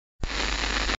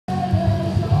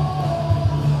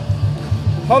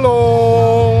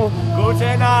Hello!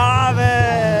 Guten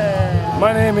Abend!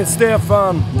 My name is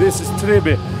Stefan, this is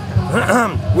Tribi.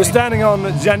 We're standing on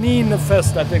Janine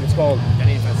Fest, I think it's called,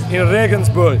 in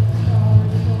Regensburg.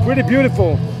 Pretty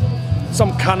beautiful.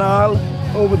 Some canal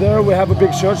over there, we have a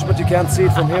big church, but you can't see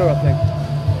it from here, I think.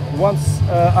 Once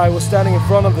I was standing in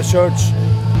front of the church.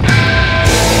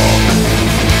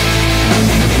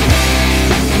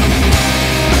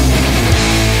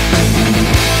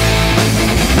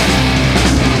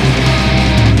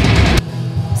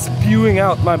 Spewing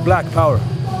out my black power.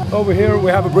 Over here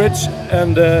we have a bridge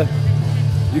and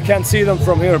you can't see them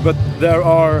from here, but there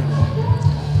are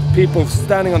people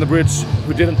standing on the bridge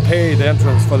who didn't pay the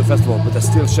entrance for the festival, but they're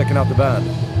still checking out the band.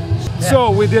 Yeah.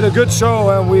 So we did a good show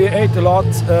and we ate a lot.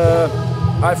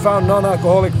 I found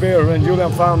non-alcoholic beer and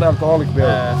Julian found alcoholic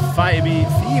beer.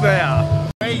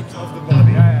 Weight of the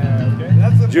body. Okay.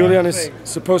 That's Julian is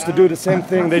supposed to do the same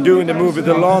thing they do in the movie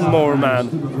The Lawnmower Man.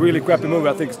 Really crappy movie,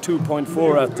 I think it's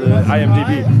 2.4 at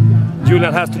IMDb.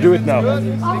 Julian has to do it now.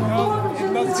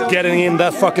 He's getting in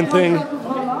that fucking thing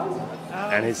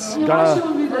and he's gonna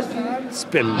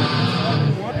spin.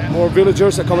 More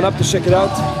villagers are coming up to check it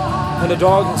out. And a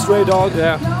dog, a stray dog,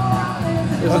 yeah.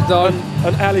 There's a dog,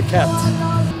 an alley cat.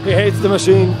 He hates the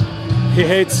machine. He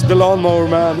hates the Lawnmower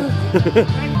Man.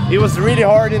 It was really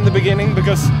hard in the beginning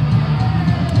because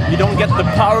you don't get the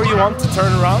power you want to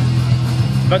turn around.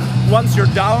 But once you're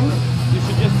down, you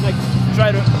should just like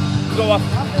try to go up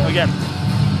again.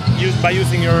 By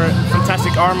using your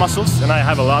fantastic arm muscles, and I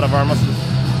have a lot of arm muscles,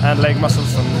 and leg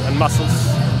muscles, and muscles.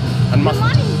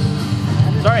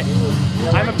 Sorry,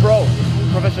 I'm a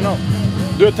professional.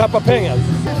 Du tappar pengar.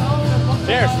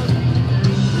 Cheers!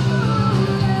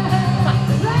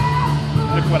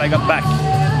 Look what I got back.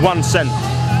 1 cent.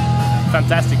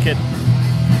 Fantastic kid.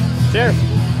 Cheers!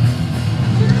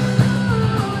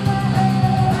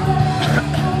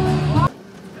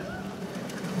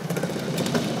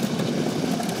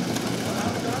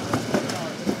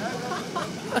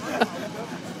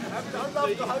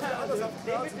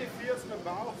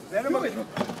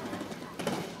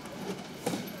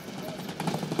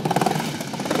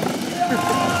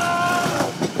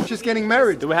 She's getting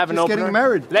married. Do we have an She's opener? getting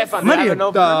married. Lefan, do we have an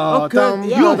opener?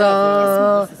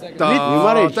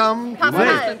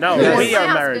 No, we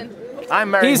are married. I'm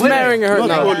married. He's marrying her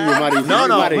now.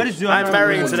 No. I'm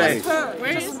marrying today.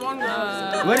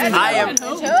 I am.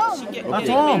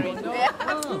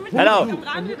 Hello.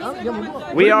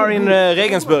 We are in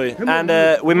Regensburg and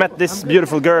we met this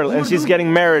beautiful girl and she's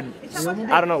getting married.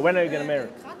 I don't know, when are you getting married?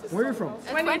 Where are you from?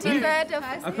 23rd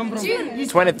of June.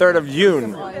 23rd of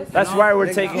June. That's why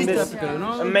we're taking this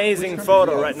amazing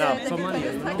photo right now.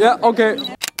 Yeah, okay.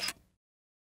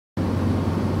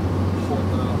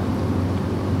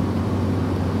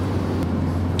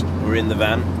 We're in the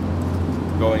van,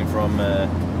 going from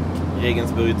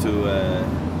Regensburg to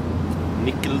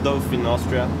Nickeldorf in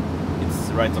Austria.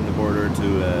 It's right on the border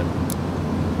to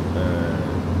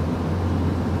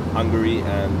Hungary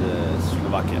and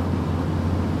Slovakia.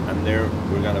 And there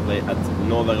we're gonna play at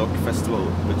Nova Rock Festival,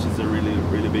 which is a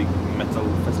really big metal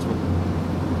festival.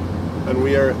 And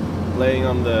we are playing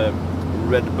on the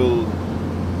Red Bull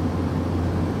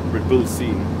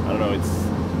scene. I don't know, it's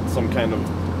some kind of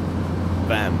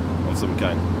van of some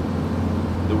kind.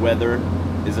 The weather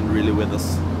isn't really with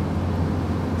us.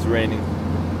 It's raining,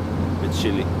 a bit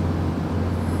chilly.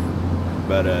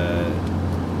 But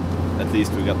at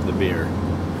least we got the beer.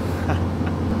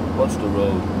 Watch the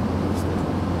road.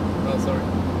 Oh, sorry.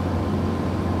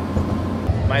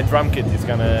 My drum kit is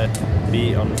gonna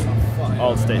be on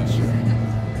all stage.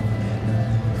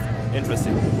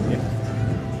 Interesting. Yeah.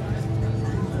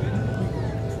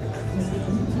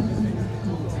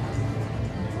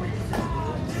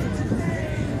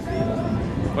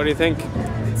 What do you think?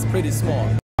 It's pretty small.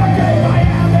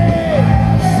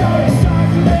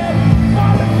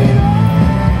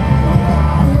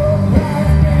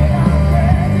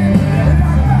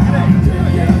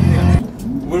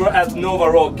 We were at Nova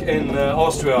Rock in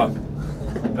Austria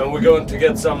and we're going to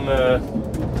get some Our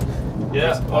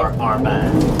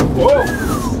band. Whoa!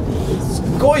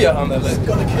 Skojar han eller?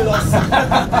 Gonna kill us.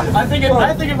 I think it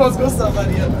was Gustav, but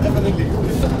yeah, definitely.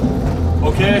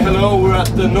 Okay, hello, we're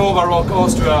at the Nova Rock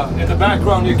Austria. In the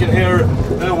background you can hear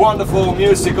the wonderful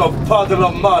music of Puddle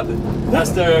of Mud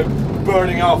as they're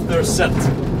burning off their set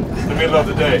in the middle of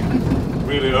the day,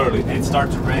 really early. It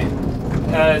starts to rain.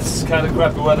 It's kind of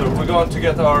crappy weather. We're going to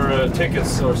get our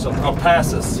tickets or something, our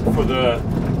passes for the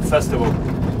festival.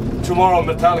 Tomorrow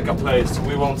Metallica plays,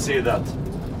 we won't see that.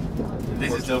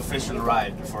 This is the official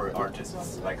ride for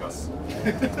artists like us.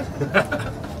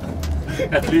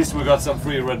 At least we got some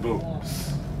free Red Bull.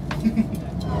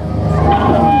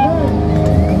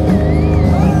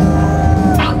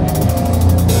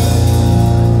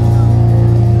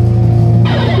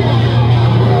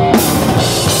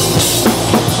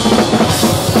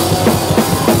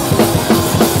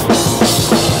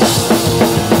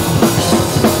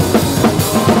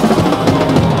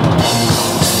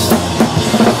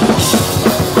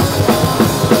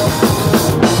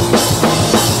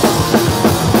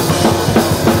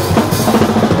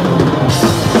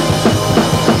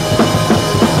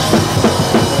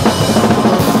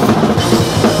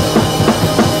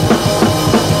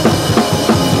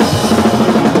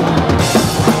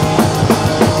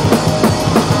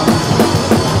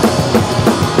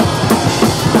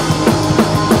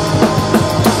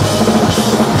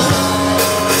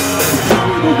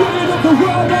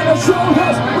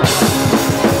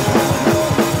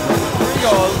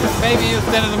 Maybe you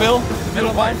stand in the middle.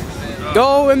 Middle line.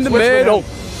 Go in the middle.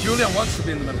 Julian wants to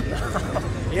be in the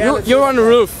middle. You're on the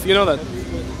roof. You know that.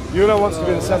 Julian wants to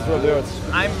be in the center of the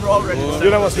earth. I'm already.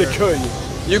 Julian wants to be king.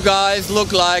 You guys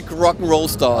look like rock and roll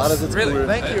stars. Really?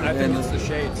 Thank you. I think it's the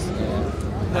shades.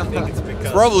 I think it's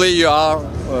because. Probably you are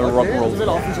rock and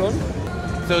roll.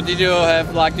 So did you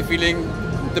have like the feeling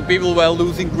the people were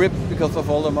losing grip because of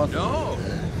all the muscle? No.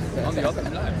 On the other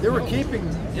side. They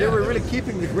were really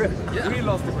keeping the grip. Yeah. We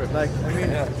lost the grip. Like, I mean,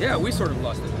 Yeah, we sort of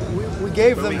lost it. we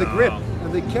gave them the grip,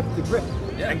 and they kept the grip.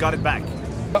 And got it back.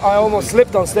 I almost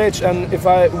slipped on stage, and if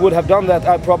I would have done that,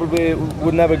 I probably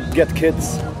would never get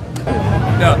kids.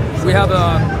 Yeah, we have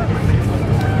a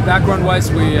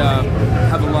background-wise, we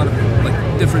have a lot of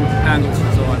like different angles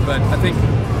and so on. But I think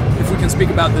if we can speak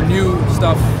about the new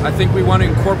stuff, I think we want to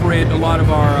incorporate a lot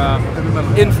of our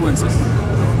influences,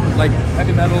 like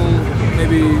heavy metal,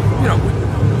 maybe, you know.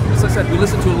 As I said, we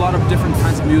listen to a lot of different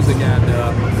kinds of music,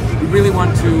 and we really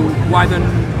want to widen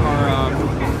our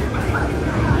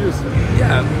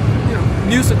yeah, you know,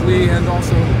 musically and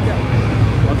also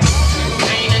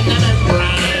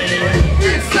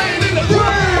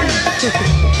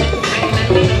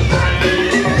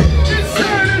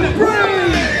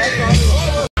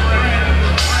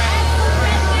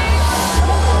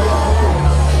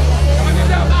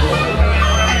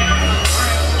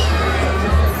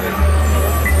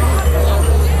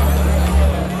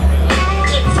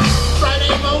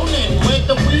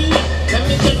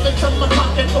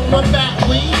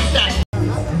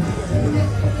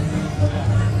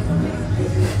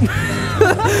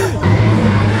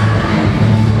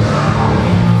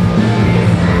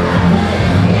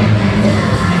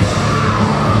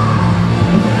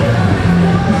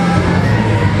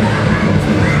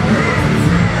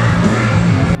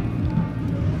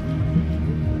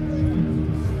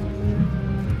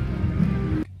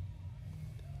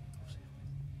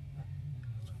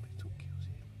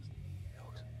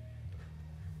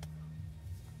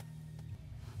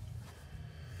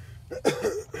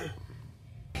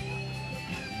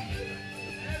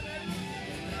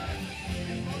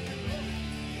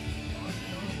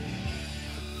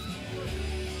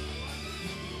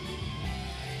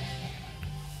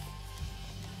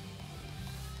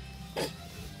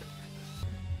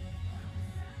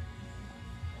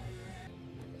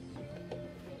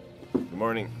Good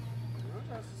morning.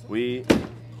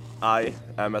 I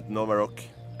am at Nova Rock,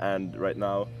 and right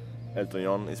now Elton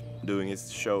John is doing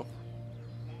his show,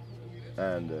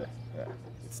 and yeah,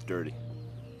 it's dirty.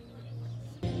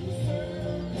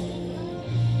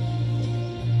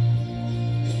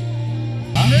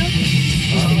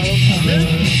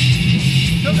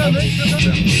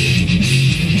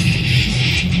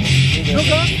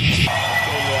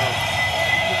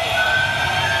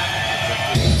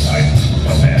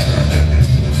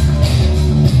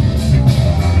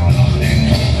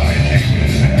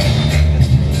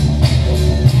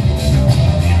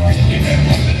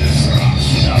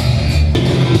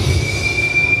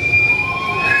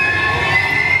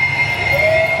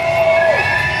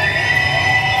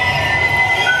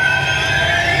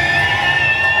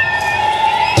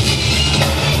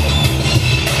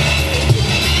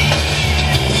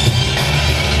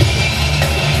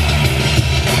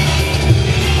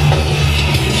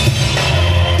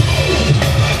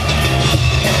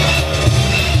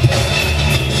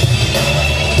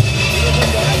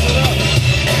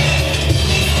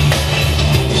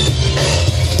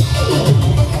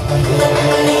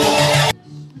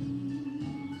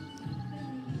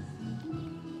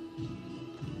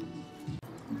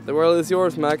 The world is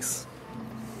yours, Max.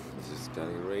 Just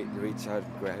gotta reach out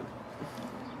and grab.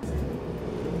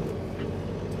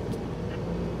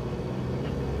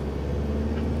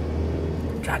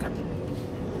 Dragon.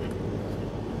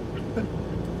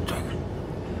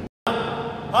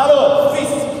 Hallo,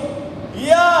 fist!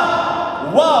 Ja!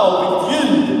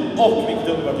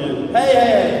 Hey,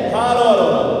 hey,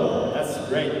 hallå! That's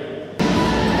great.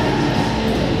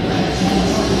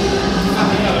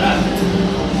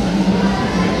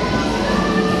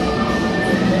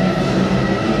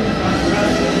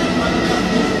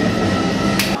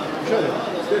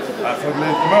 Jag får bli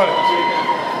lite mörkt.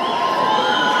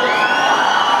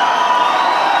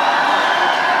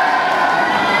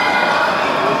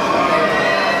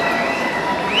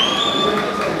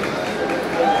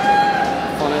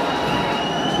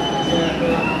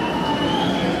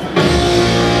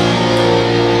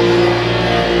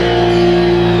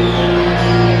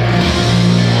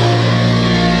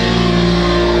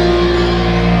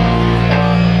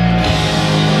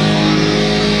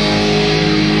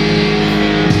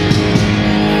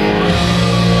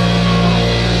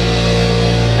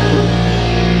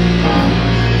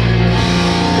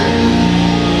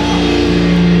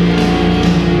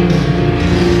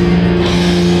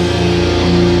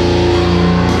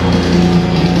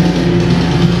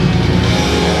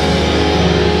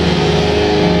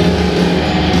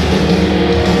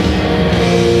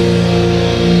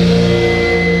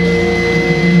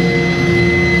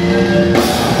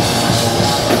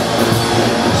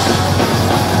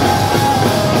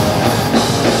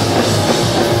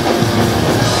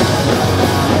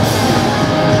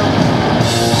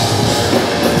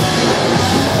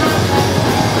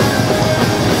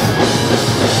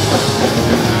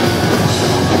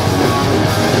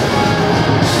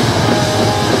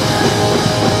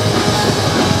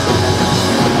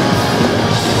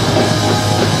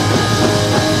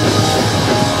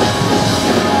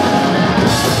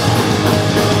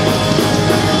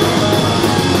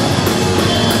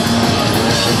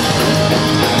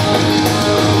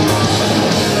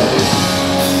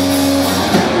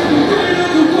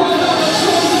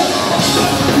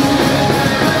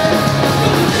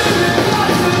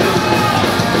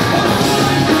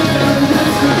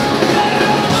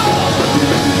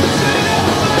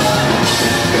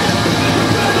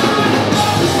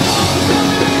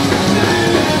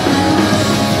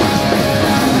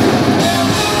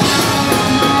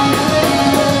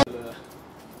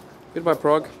 Goodbye,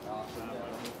 Prague.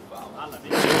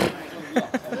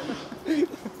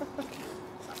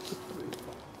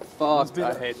 Fuck,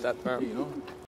 I hate that man.